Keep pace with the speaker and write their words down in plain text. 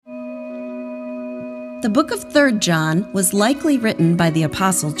The book of 3 John was likely written by the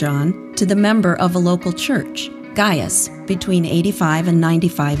Apostle John to the member of a local church, Gaius, between 85 and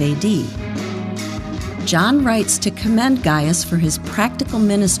 95 AD. John writes to commend Gaius for his practical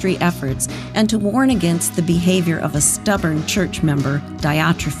ministry efforts and to warn against the behavior of a stubborn church member,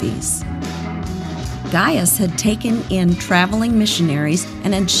 Diotrephes. Gaius had taken in traveling missionaries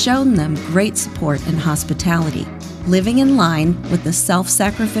and had shown them great support and hospitality, living in line with the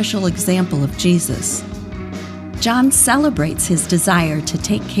self-sacrificial example of Jesus. John celebrates his desire to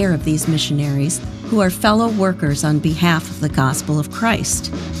take care of these missionaries who are fellow workers on behalf of the gospel of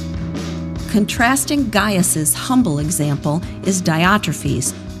Christ. Contrasting Gaius's humble example is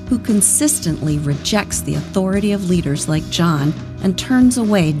Diotrephes, who consistently rejects the authority of leaders like John and turns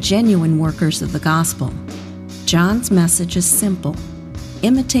away genuine workers of the gospel. John's message is simple: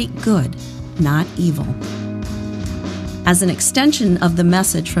 imitate good, not evil. As an extension of the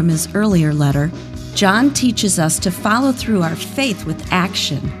message from his earlier letter, John teaches us to follow through our faith with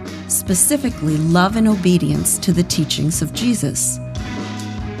action, specifically love and obedience to the teachings of Jesus.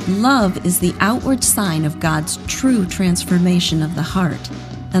 Love is the outward sign of God's true transformation of the heart,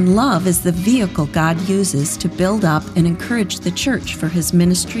 and love is the vehicle God uses to build up and encourage the church for his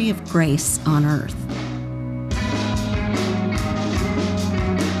ministry of grace on earth.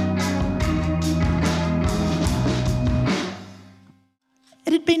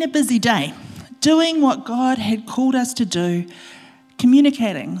 It had been a busy day, doing what God had called us to do,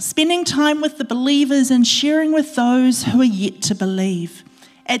 communicating, spending time with the believers and sharing with those who are yet to believe.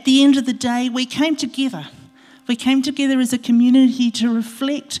 At the end of the day, we came together. We came together as a community to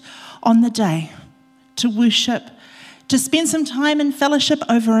reflect on the day, to worship, to spend some time in fellowship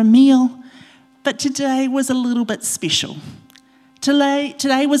over a meal. But today was a little bit special.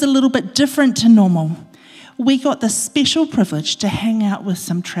 Today was a little bit different to normal. We got the special privilege to hang out with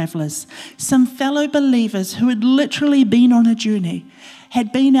some travellers, some fellow believers who had literally been on a journey,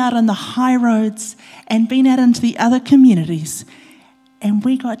 had been out on the high roads and been out into the other communities, and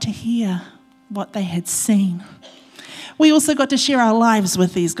we got to hear what they had seen. We also got to share our lives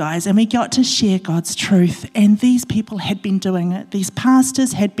with these guys, and we got to share God's truth, and these people had been doing it. These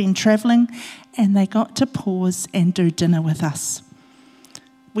pastors had been travelling, and they got to pause and do dinner with us.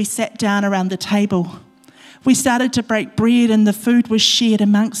 We sat down around the table. We started to break bread and the food was shared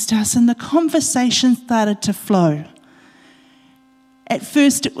amongst us and the conversation started to flow. At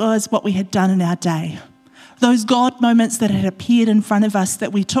first it was what we had done in our day. Those God moments that had appeared in front of us,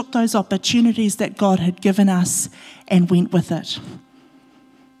 that we took those opportunities that God had given us and went with it.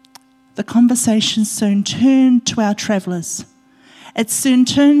 The conversation soon turned to our travellers. It soon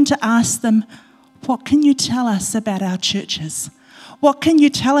turned to ask them, what can you tell us about our churches? What can you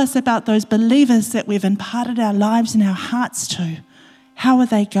tell us about those believers that we've imparted our lives and our hearts to? How are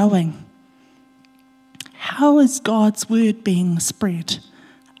they going? How is God's word being spread?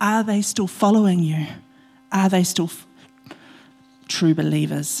 Are they still following you? Are they still true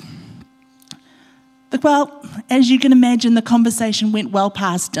believers? Well, as you can imagine, the conversation went well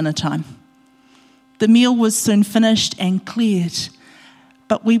past dinner time. The meal was soon finished and cleared,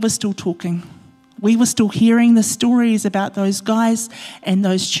 but we were still talking. We were still hearing the stories about those guys and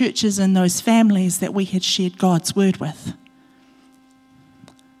those churches and those families that we had shared God's word with.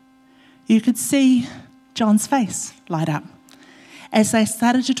 You could see John's face light up as they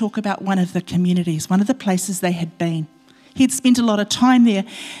started to talk about one of the communities, one of the places they had been. He'd spent a lot of time there,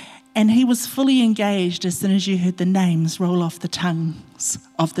 and he was fully engaged as soon as you heard the names roll off the tongues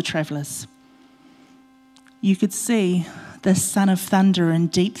of the travellers. You could see the son of thunder in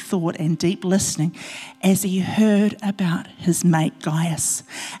deep thought and deep listening as he heard about his mate Gaius,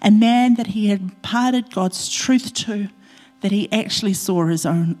 a man that he had imparted God's truth to, that he actually saw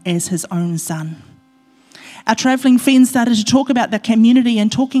as his own son. Our travelling friends started to talk about the community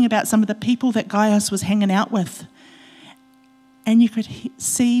and talking about some of the people that Gaius was hanging out with. And you could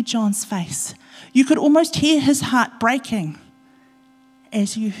see John's face. You could almost hear his heart breaking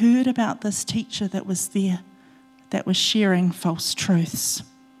as you heard about this teacher that was there, that was sharing false truths.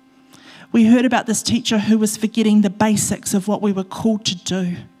 We heard about this teacher who was forgetting the basics of what we were called to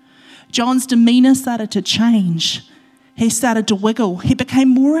do. John's demeanour started to change. He started to wiggle. He became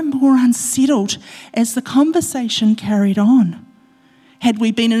more and more unsettled as the conversation carried on. Had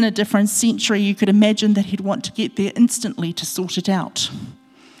we been in a different century, you could imagine that he'd want to get there instantly to sort it out.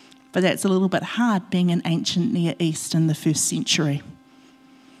 But that's a little bit hard being in ancient Near East in the 1st century.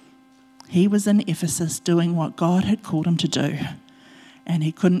 He was in Ephesus doing what God had called him to do, and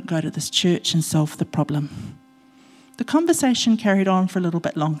he couldn't go to this church and solve the problem. The conversation carried on for a little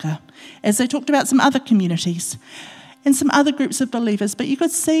bit longer as they talked about some other communities and some other groups of believers, but you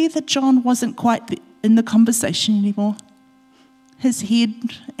could see that John wasn't quite in the conversation anymore. His head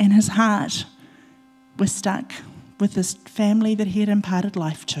and his heart were stuck with this family that he had imparted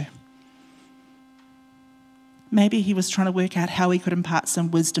life to. Maybe he was trying to work out how he could impart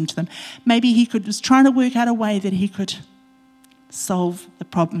some wisdom to them. Maybe he was trying to work out a way that he could solve the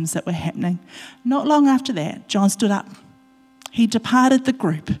problems that were happening. Not long after that, John stood up. He departed the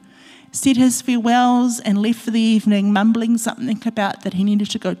group, said his farewells and left for the evening, mumbling something about that he needed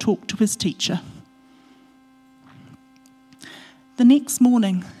to go talk to his teacher. The next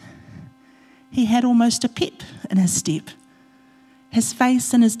morning, he had almost a pep in his step. His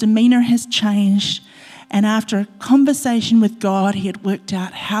face and his demeanour has changed, and after a conversation with God, he had worked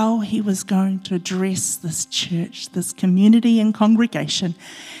out how he was going to address this church, this community and congregation,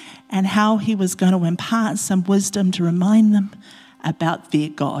 and how he was going to impart some wisdom to remind them about their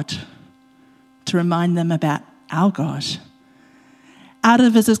God, to remind them about our God. Out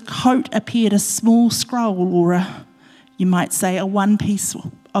of his coat appeared a small scroll, or you might say a one piece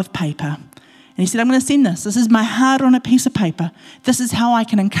of paper. And he said, I'm going to send this. This is my heart on a piece of paper. This is how I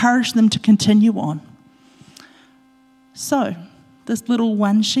can encourage them to continue on. So, this little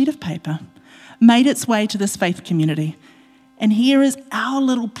one sheet of paper made its way to this faith community. And here is our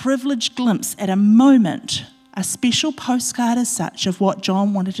little privileged glimpse at a moment, a special postcard as such, of what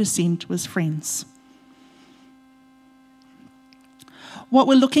John wanted to send to his friends. What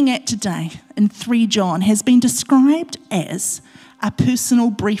we're looking at today in 3 John has been described as a personal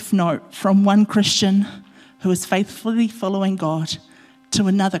brief note from one Christian who is faithfully following God to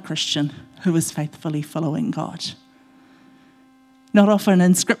another Christian who is faithfully following God. Not often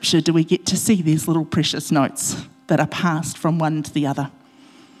in Scripture do we get to see these little precious notes that are passed from one to the other.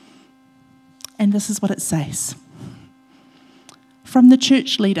 And this is what it says. From the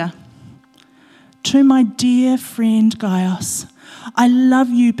church leader, to my dear friend Gaius, I love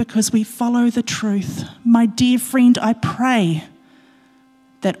you because we follow the truth. My dear friend, I pray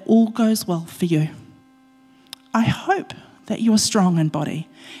that all goes well for you. I hope that you are strong in body,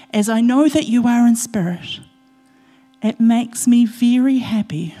 as I know that you are in spirit. It makes me very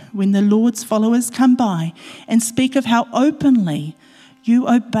happy when the Lord's followers come by and speak of how openly you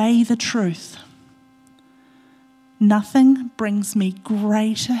obey the truth. Nothing brings me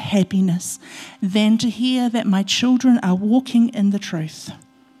greater happiness than to hear that my children are walking in the truth.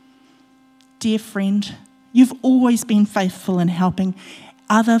 Dear friend, you've always been faithful in helping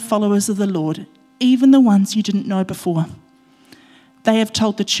other followers of the Lord, even the ones you didn't know before. They have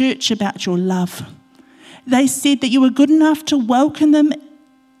told the church about your love. They said that you were good enough to welcome them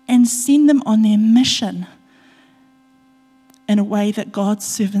and send them on their mission in a way that God's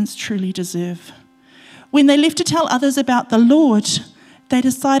servants truly deserve. When they left to tell others about the Lord, they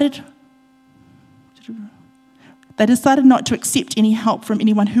decided not to accept any help from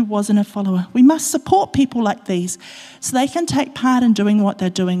anyone who wasn't a follower. We must support people like these so they can take part in doing what they're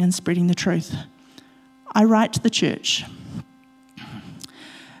doing and spreading the truth. I write to the church,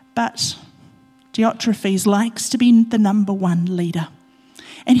 but Diotrephes likes to be the number one leader,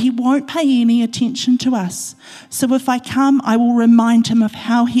 and he won't pay any attention to us. So if I come, I will remind him of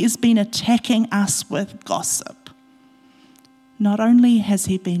how he has been attacking us with gossip. Not only has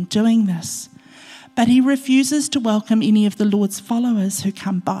he been doing this, but he refuses to welcome any of the Lord's followers who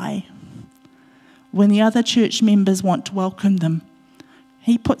come by. When the other church members want to welcome them,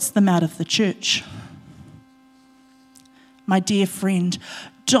 he puts them out of the church. My dear friend,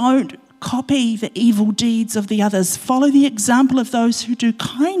 don't copy the evil deeds of the others. Follow the example of those who do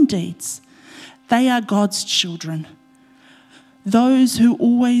kind deeds. They are God's children. Those who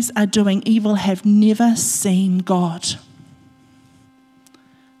always are doing evil have never seen God.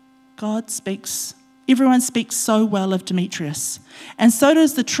 Everyone speaks so well of Demetrius, and so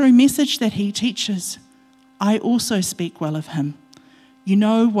does the true message that he teaches. I also speak well of him. You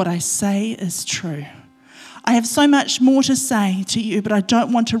know what I say is true. I have so much more to say to you, but I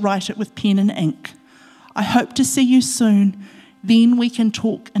don't want to write it with pen and ink. I hope to see you soon. Then we can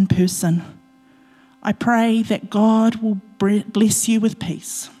talk in person. I pray that God will bless you with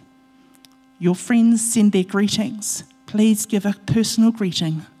peace. Your friends send their greetings. Please give a personal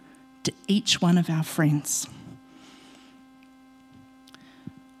greeting to each one of our friends.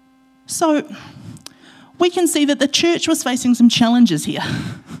 So, we can see that the church was facing some challenges here.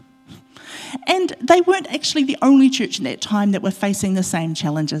 And they weren't actually the only church in that time that were facing the same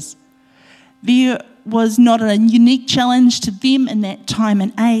challenges. There was not a unique challenge to them in that time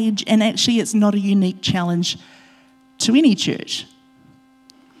and age, and actually it's not a unique challenge to any church.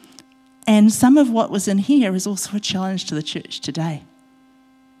 And some of what was in here is also a challenge to the church today.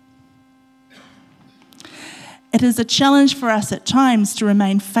 it is a challenge for us at times to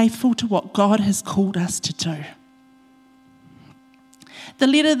remain faithful to what God has called us to do. The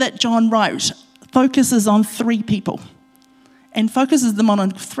letter that John wrote focuses on 3 people and focuses them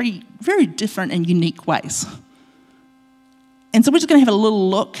on 3 very different and unique ways. And so we're just going to have a little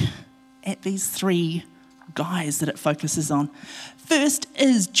look at these 3 guys that it focuses on. First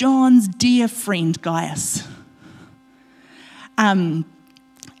is John's dear friend Gaius.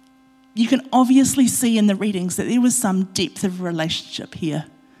 You can obviously see in the readings that there was some depth of relationship here.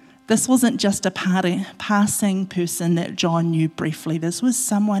 This wasn't just a passing person that John knew briefly. This was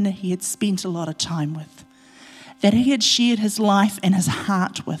someone that he had spent a lot of time with, that he had shared his life and his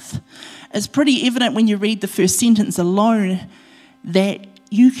heart with. It's pretty evident when you read the first sentence alone that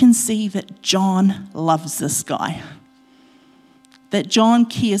you can see that John loves this guy, that John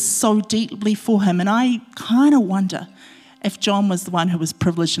cares so deeply for him. And I kind of wonder if John was the one who was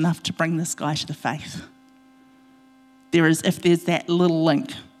privileged enough to bring this guy to the faith. If there's that little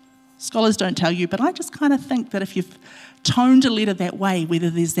link. Scholars don't tell you, but I just kind of think that if you've toned a letter that way,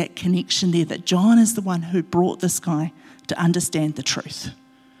 whether there's that connection there, that John is the one who brought this guy to understand the truth.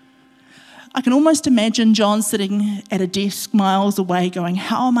 I can almost imagine John sitting at a desk miles away going,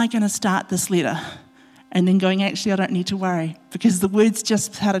 how am I going to start this letter? And then going, actually, I don't need to worry, because the words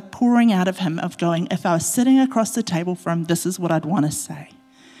just started pouring out of him of going, if I was sitting across the table from him, this is what I'd want to say.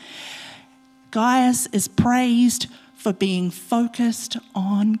 Gaius is praised for being focused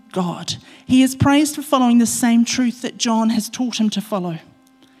on God. He is praised for following the same truth that John has taught him to follow.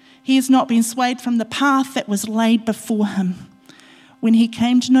 He has not been swayed from the path that was laid before him when he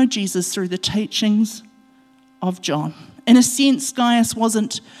came to know Jesus through the teachings of John. In a sense,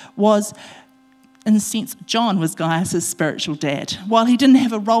 John was Gaius' spiritual dad. While he didn't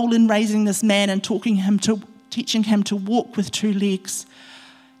have a role in raising this man and teaching him to walk with 2 legs,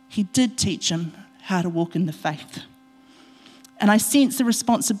 he did teach him how to walk in the faith. And I sense the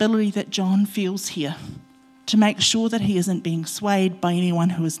responsibility that John feels here to make sure that he isn't being swayed by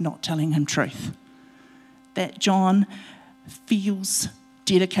anyone who is not telling him truth. That John feels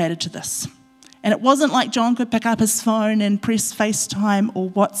dedicated to this. And it wasn't like John could pick up his phone and press FaceTime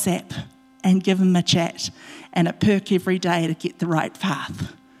or WhatsApp and give him a chat and a perk every day to get the right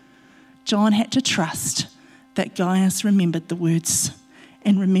path. John had to trust that Gaius remembered the words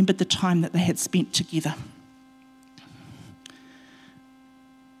and remembered the time that they had spent together.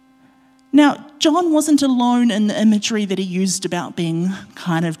 Now, John wasn't alone in the imagery that he used about being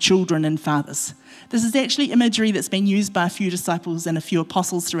kind of children and fathers. This is actually imagery that's been used by a few disciples and a few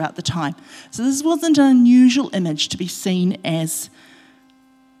apostles throughout the time. So this wasn't an unusual image to be seen as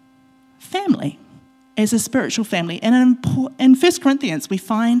family, as a spiritual family. And in 1 Corinthians, we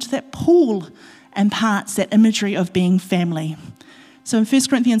find that Paul imparts that imagery of being family. So in 1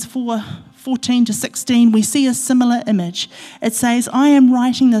 Corinthians 4:14 to 16, we see a similar image. It says, I am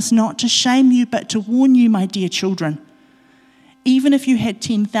writing this not to shame you, but to warn you, my dear children. Even if you had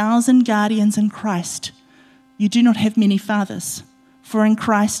 10,000 guardians in Christ, you do not have many fathers. For in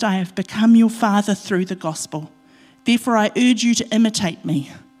Christ I have become your father through the gospel. Therefore I urge you to imitate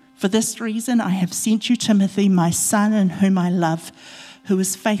me. For this reason I have sent you Timothy, my son, in whom I love, who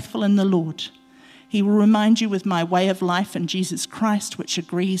is faithful in the Lord. He will remind you with my way of life in Jesus Christ, which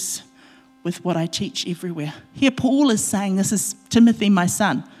agrees with what I teach everywhere. Here Paul is saying, this is Timothy, my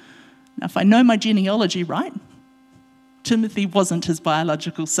son. Now, if I know my genealogy right, Timothy wasn't his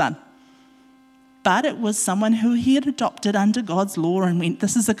biological son. But it was someone who he had adopted under God's law and went,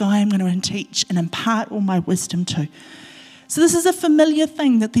 this is a guy I'm going to teach and impart all my wisdom to. So this is a familiar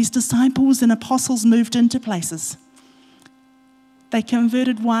thing that these disciples and apostles moved into places. They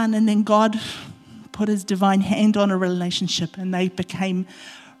converted one, and then God put his divine hand on a relationship, and they became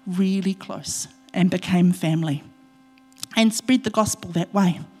really close and became family and spread the gospel that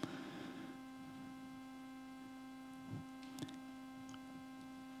way.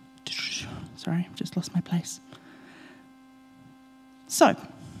 Sorry, I've just lost my place. So,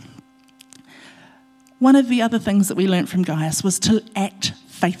 one of the other things that we learned from Gaius was to act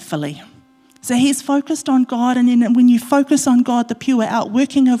faithfully. So he's focused on God, and then when you focus on God, the pure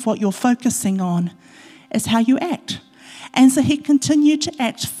outworking of what you're focusing on is how you act. And so he continued to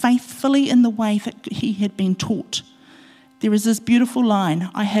act faithfully in the way that he had been taught. There is this beautiful line,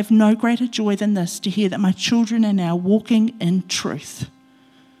 I have no greater joy than this, to hear that my children are now walking in truth.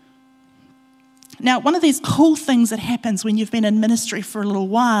 Now, one of these cool things that happens when you've been in ministry for a little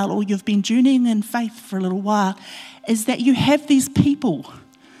while, or you've been journeying in faith for a little while, is that you have these people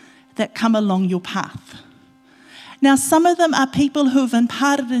that come along your path. Now, some of them are people who have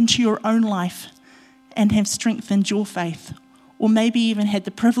imparted into your own life and have strengthened your faith, or maybe even had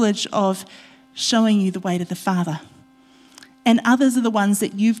the privilege of showing you the way to the Father. And others are the ones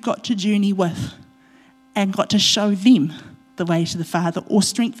that you've got to journey with and got to show them the way to the Father or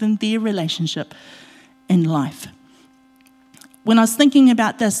strengthen their relationship in life. When I was thinking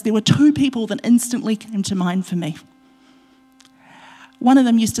about this, there were two people that instantly came to mind for me. One of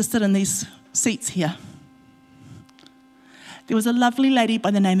them used to sit in these seats here. There was a lovely lady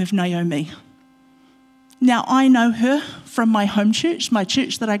by the name of Naomi. Now, I know her from my home church, my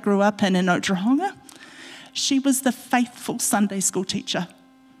church that I grew up in Otorohanga. She was the faithful Sunday school teacher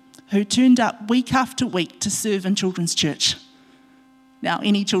who turned up week after week to serve in children's church. Now,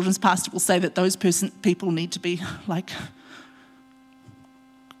 any children's pastor will say that those people need to be like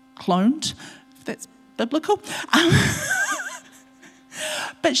cloned, if that's biblical.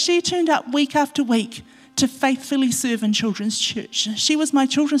 But she turned up week after week to faithfully serve in children's church. She was my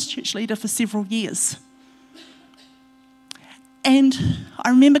children's church leader for several years. And I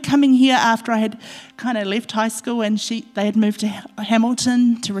remember coming here after I had kind of left high school and they had moved to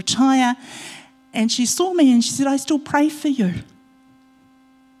Hamilton to retire. And she saw me and she said, "I still pray for you."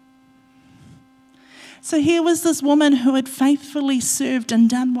 So here was this woman who had faithfully served and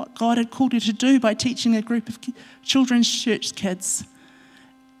done what God had called her to do by teaching a group of children's church kids.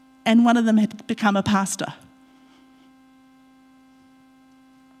 And one of them had become a pastor.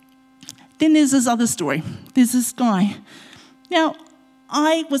 Then there's this other story. There's this guy. Now,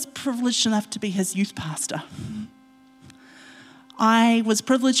 I was privileged enough to be his youth pastor. I was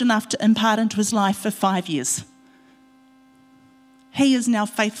privileged enough to impart into his life for 5 years. He is now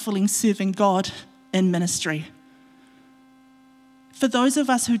faithfully serving God in ministry. For those of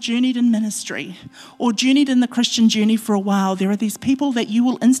us who journeyed in ministry or journeyed in the Christian journey for a while, there are these people that you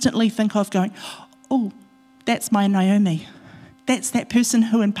will instantly think of going, "Oh, that's my Naomi. That's that person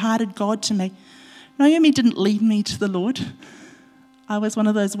who imparted God to me." Naomi didn't lead me to the Lord. I was one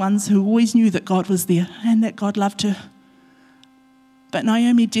of those ones who always knew that God was there and that God loved her. But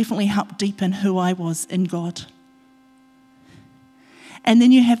Naomi definitely helped deepen who I was in God. And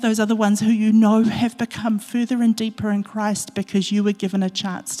then you have those other ones who you know have become further and deeper in Christ because you were given a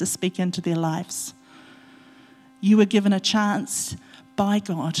chance to speak into their lives. You were given a chance by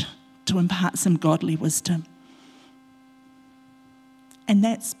God to impart some godly wisdom. And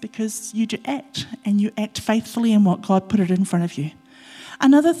that's because you do act, and you act faithfully in what God put it in front of you.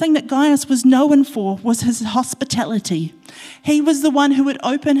 Another thing that Gaius was known for was his hospitality. He was the one who would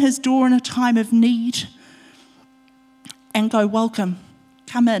open his door in a time of need and go, "Welcome,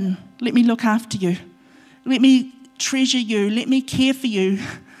 come in, let me look after you. Let me treasure you, let me care for you."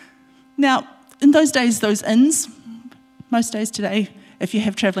 Now, in those days, those inns, most days today, if you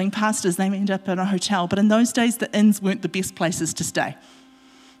have travelling pastors, they end up in a hotel. But in those days, the inns weren't the best places to stay.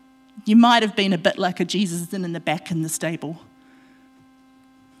 You might have been a bit like a Jesus Inn in the back in the stable.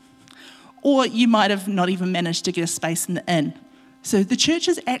 Or you might have not even managed to get a space in the inn. So the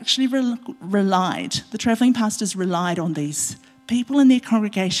churches actually the travelling pastors relied on these people in their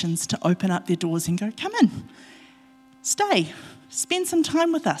congregations to open up their doors and go, "Come in, stay, spend some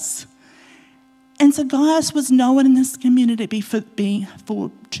time with us." And so Gaius was known in this community to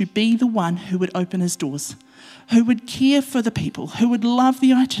be the one who would open his doors, who would care for the people, who would love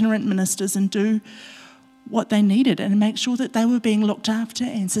the itinerant ministers and do what they needed and make sure that they were being looked after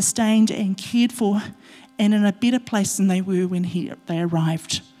and sustained and cared for and in a better place than they were when they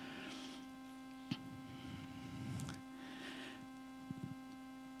arrived.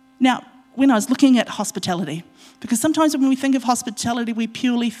 Now, when I was looking at hospitality, because sometimes when we think of hospitality, we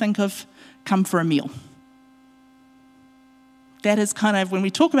purely think of come for a meal. That is kind of, when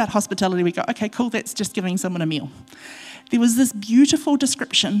we talk about hospitality, we go, okay, cool, that's just giving someone a meal. There was this beautiful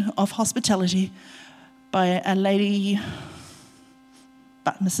description of hospitality by a lady,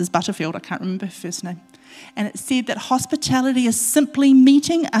 Mrs. Butterfield, I can't remember her first name. And it said that hospitality is simply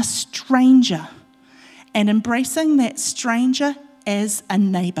meeting a stranger and embracing that stranger as a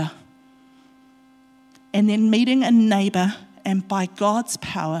neighbour. And then meeting a neighbour and by God's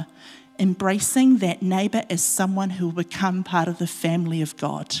power, embracing that neighbour as someone who will become part of the family of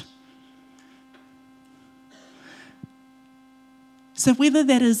God. So whether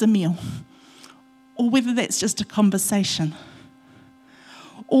that is a meal, or whether that's just a conversation,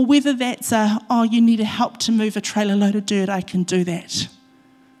 or whether that's you need help to move a trailer load of dirt, I can do that.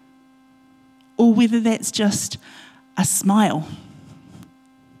 Or whether that's just a smile.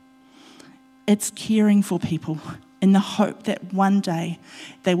 It's caring for people in the hope that one day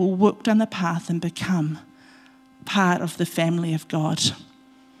they will walk down the path and become part of the family of God.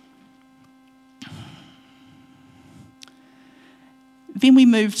 Then we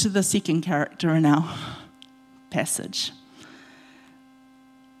move to the second character in our passage.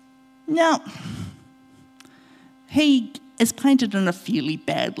 Now, he is painted in a fairly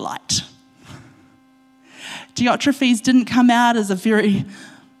bad light. Diotrephes didn't come out as a very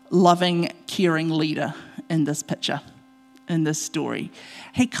loving, caring leader in this picture, in this story.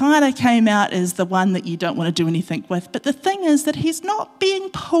 He kind of came out as the one that you don't want to do anything with. But the thing is that he's not being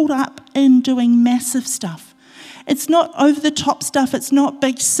pulled up in doing massive stuff. It's not over-the-top stuff. It's not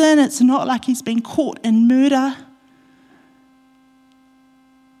big sin. It's not like he's been caught in murder.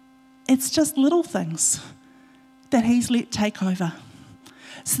 It's just little things that he's let take over.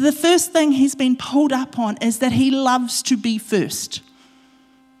 So the first thing he's been pulled up on is that he loves to be first.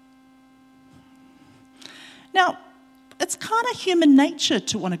 Now, it's kind of human nature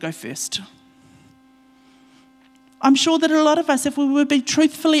to want to go first. I'm sure that a lot of us, if we would be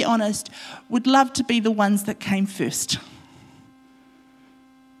truthfully honest, would love to be the ones that came first.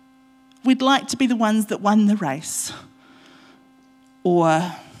 We'd like to be the ones that won the race,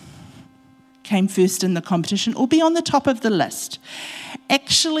 or came first in the competition, or be on the top of the list.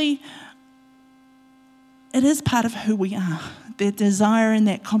 Actually, it is part of who we are, that desire and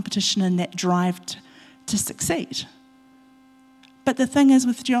that competition and that drive to succeed. But the thing is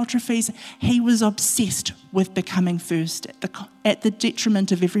with Diotrephes, he was obsessed with becoming first at the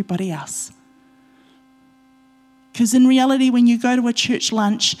detriment of everybody else. Because in reality, when you go to a church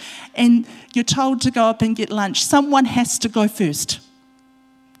lunch and you're told to go up and get lunch, someone has to go first.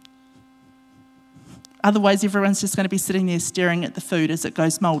 Otherwise, everyone's just going to be sitting there staring at the food as it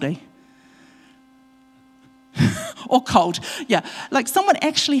goes mouldy. Or cold. Yeah, like someone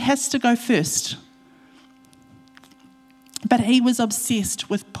actually has to go first. But he was obsessed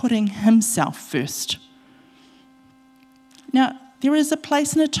with putting himself first. Now, there is a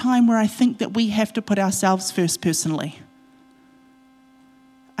place and a time where I think that we have to put ourselves first personally.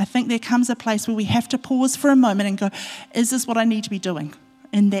 I think there comes a place where we have to pause for a moment and go, is this what I need to be doing?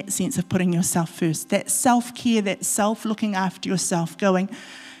 In that sense of putting yourself first, that self-care, that self-looking after yourself, going,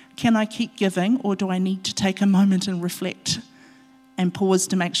 can I keep giving, or do I need to take a moment and reflect and pause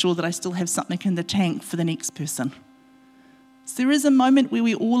to make sure that I still have something in the tank for the next person? So there is a moment where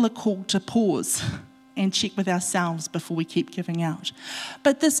we all are called to pause and check with ourselves before we keep giving out.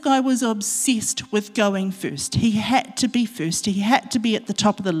 But this guy was obsessed with going first. He had to be first. He had to be at the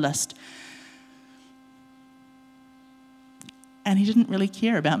top of the list. And he didn't really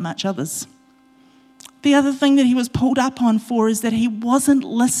care about much others. The other thing that he was pulled up on for is that he wasn't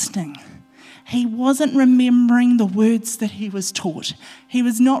listening. He wasn't remembering the words that he was taught. He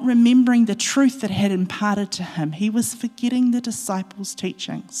was not remembering the truth that had imparted to him. He was forgetting the disciples'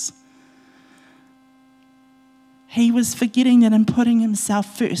 teachings. He was forgetting that in putting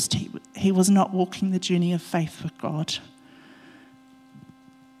himself first, he was not walking the journey of faith with God.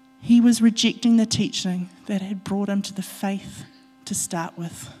 He was rejecting the teaching that had brought him to the faith to start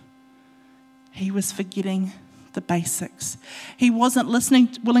with. He was forgetting the basics. He wasn't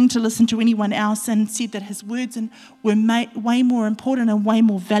willing to listen to anyone else, and said that his words were way more important and way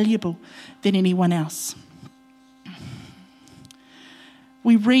more valuable than anyone else.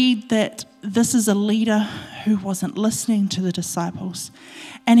 We read that this is a leader who wasn't listening to the disciples,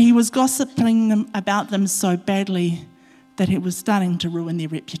 and he was gossiping about them so badly that it was starting to ruin their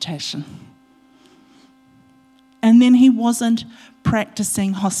reputation. And then he wasn't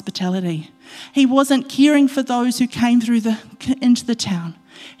practicing hospitality. He wasn't caring for those who came into the town.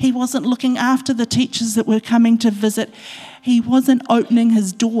 He wasn't looking after the teachers that were coming to visit. He wasn't opening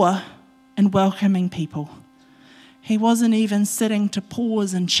his door and welcoming people. He wasn't even sitting to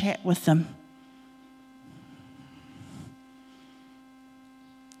pause and chat with them.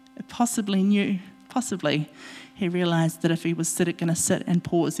 Possibly he realised that if he was going to sit and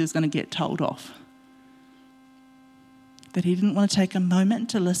pause, he was going to get told off. That he didn't want to take a moment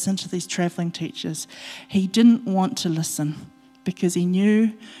to listen to these travelling teachers. He didn't want to listen because he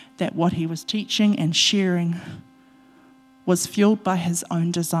knew that what he was teaching and sharing was fueled by his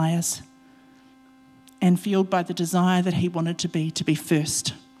own desires and fueled by the desire that he wanted to be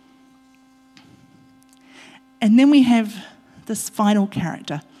first. And then we have this final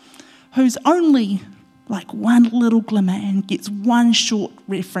character who's only like one little glimmer and gets one short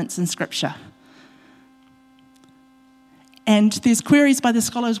reference in Scripture. And there's queries by the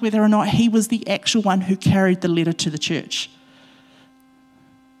scholars whether or not he was the actual one who carried the letter to the church.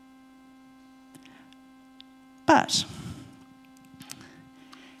 But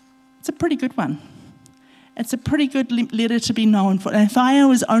it's a pretty good one. It's a pretty good letter to be known for. And if I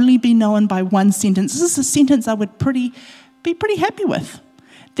was only be known by one sentence, this is a sentence I would be pretty happy with.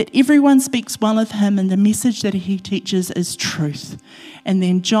 That everyone speaks well of him and the message that he teaches is truth. And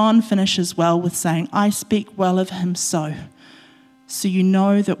then John finishes well with saying, I speak well of him so so you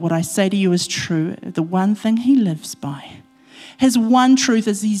know that what I say to you is true, the one thing he lives by. His one truth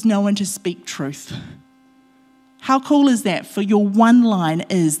is he's known to speak truth. How cool is that? For your one line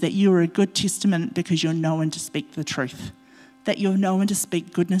is that you are a good testament because you're known to speak the truth, that you're known to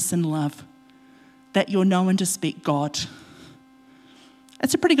speak goodness and love, that you're known to speak God.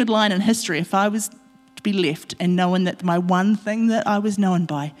 It's a pretty good line in history. If I was to be left and knowing that my one thing that I was known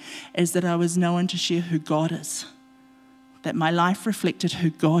by is that I was known to share who God is, that my life reflected who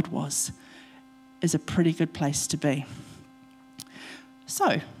God was, is a pretty good place to be.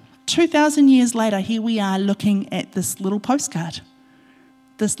 So, 2,000 years later, here we are looking at this little postcard,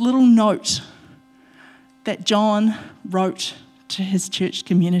 this little note that John wrote to his church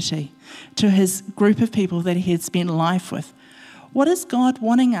community, to his group of people that he had spent life with. What is God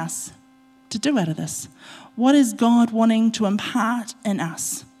wanting us to do out of this? What is God wanting to impart in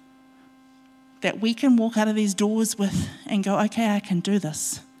us that we can walk out of these doors with and go, okay, I can do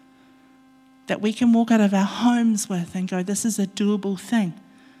this? That we can walk out of our homes with and go, this is a doable thing.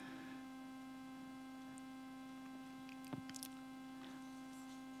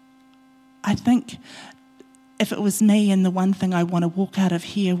 I think if it was me, and the one thing I want to walk out of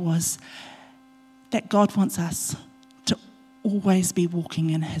here was that God wants us to always be walking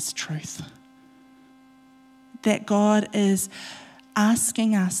in his truth. That God is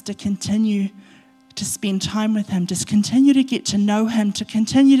asking us to continue to spend time with him, to continue to get to know him, to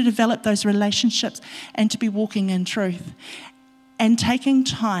continue to develop those relationships and to be walking in truth. And taking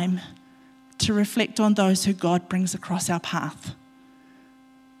time to reflect on those who God brings across our path.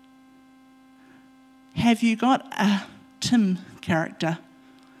 Have you got a Tim character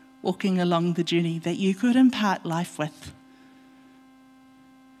walking along the journey that you could impart life with?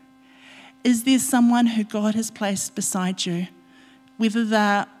 Is there someone who God has placed beside you, whether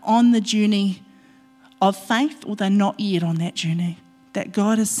they're on the journey of faith or they're not yet on that journey, that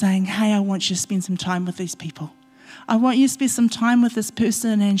God is saying, hey, I want you to spend some time with these people. I want you to spend some time with this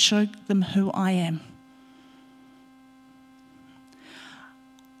person and show them who I am.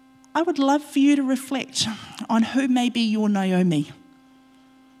 I would love for you to reflect on who may be your Naomi.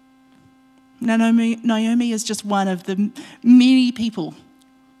 Naomi is just one of the many people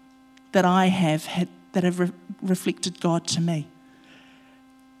that I have had that have reflected God to me.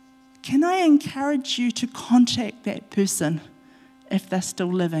 Can I encourage you to contact that person if they're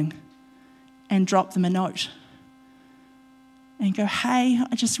still living and drop them a note and go, hey,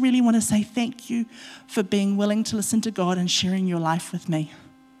 I just really want to say thank you for being willing to listen to God and sharing your life with me.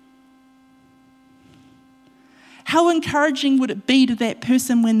 How encouraging would it be to that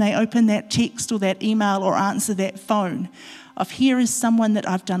person when they open that text or that email or answer that phone of here is someone that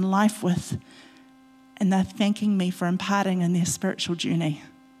I've done life with and they're thanking me for imparting in their spiritual journey.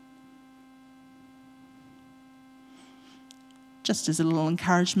 Just as a little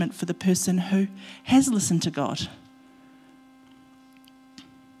encouragement for the person who has listened to God.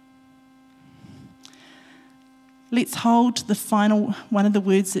 Let's hold the final one of the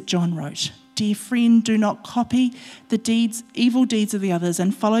words that John wrote. Dear friend, do not copy the evil deeds of the others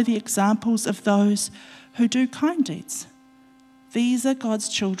and follow the examples of those who do kind deeds. These are God's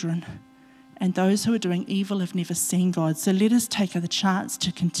children, and those who are doing evil have never seen God. So let us take the chance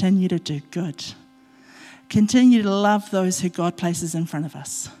to continue to do good. Continue to love those who God places in front of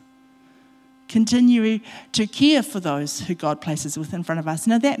us. Continue to care for those who God places in front of us.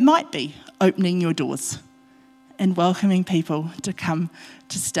 Now that might be opening your doors and welcoming people to come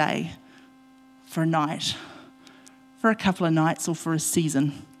to stay for a night, for a couple of nights, or for a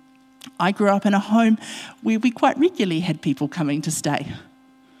season. I grew up in a home where we quite regularly had people coming to stay.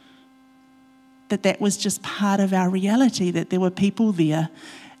 That was just part of our reality, that there were people there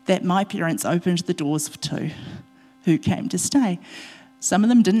that my parents opened the doors to who came to stay. Some of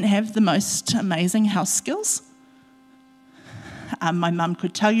them didn't have the most amazing house skills. My mum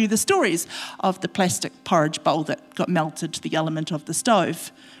could tell you the stories of the plastic porridge bowl that got melted to the element of the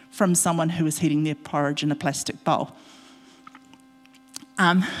stove from someone who was heating their porridge in a plastic bowl.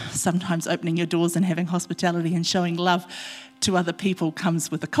 Sometimes opening your doors and having hospitality and showing love to other people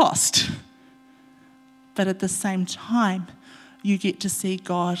comes with a cost. But at the same time, you get to see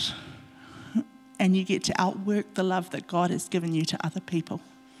God and you get to outwork the love that God has given you to other people.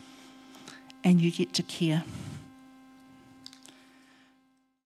 And you get to care.